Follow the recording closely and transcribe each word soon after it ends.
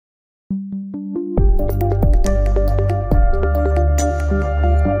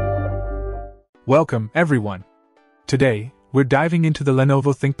Welcome, everyone. Today, we're diving into the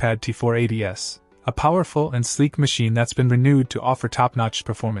Lenovo ThinkPad T480s, a powerful and sleek machine that's been renewed to offer top-notch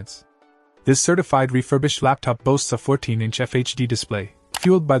performance. This certified refurbished laptop boasts a 14-inch FHD display,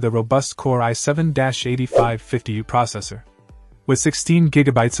 fueled by the robust Core i7-8550U processor. With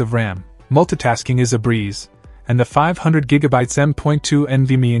 16GB of RAM, multitasking is a breeze, and the 500GB M.2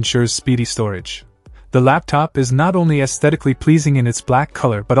 NVMe ensures speedy storage. The laptop is not only aesthetically pleasing in its black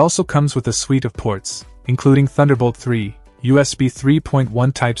color but also comes with a suite of ports, including Thunderbolt 3, USB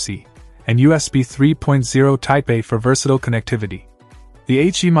 3.1 Type-C, and USB 3.0 Type-A for versatile connectivity. The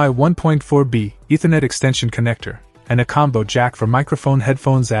HDMI 1.4b Ethernet extension connector and a combo jack for microphone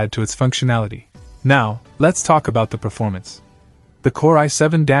headphones add to its functionality. Now, let's talk about the performance. The Core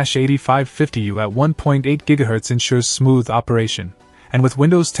i7-8550U at 1.8 GHz ensures smooth operation, and with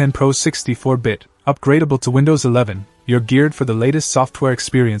Windows 10 Pro 64-bit, upgradable to Windows 11, you're geared for the latest software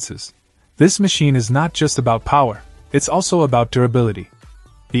experiences. This machine is not just about power, it's also about durability.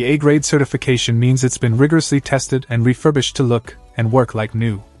 The A-grade certification means it's been rigorously tested and refurbished to look and work like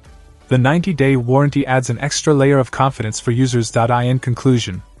new. The 90-day warranty adds an extra layer of confidence for users. In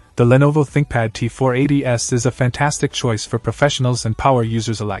conclusion, the Lenovo ThinkPad T480s is a fantastic choice for professionals and power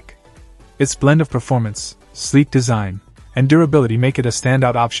users alike. Its blend of performance, sleek design, and durability make it a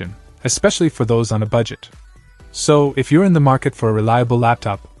standout option, especially for those on a budget. So, if you're in the market for a reliable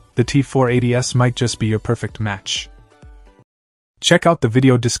laptop, the T480s might just be your perfect match. Check out the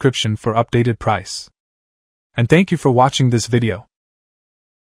video description for updated price. And thank you for watching this video.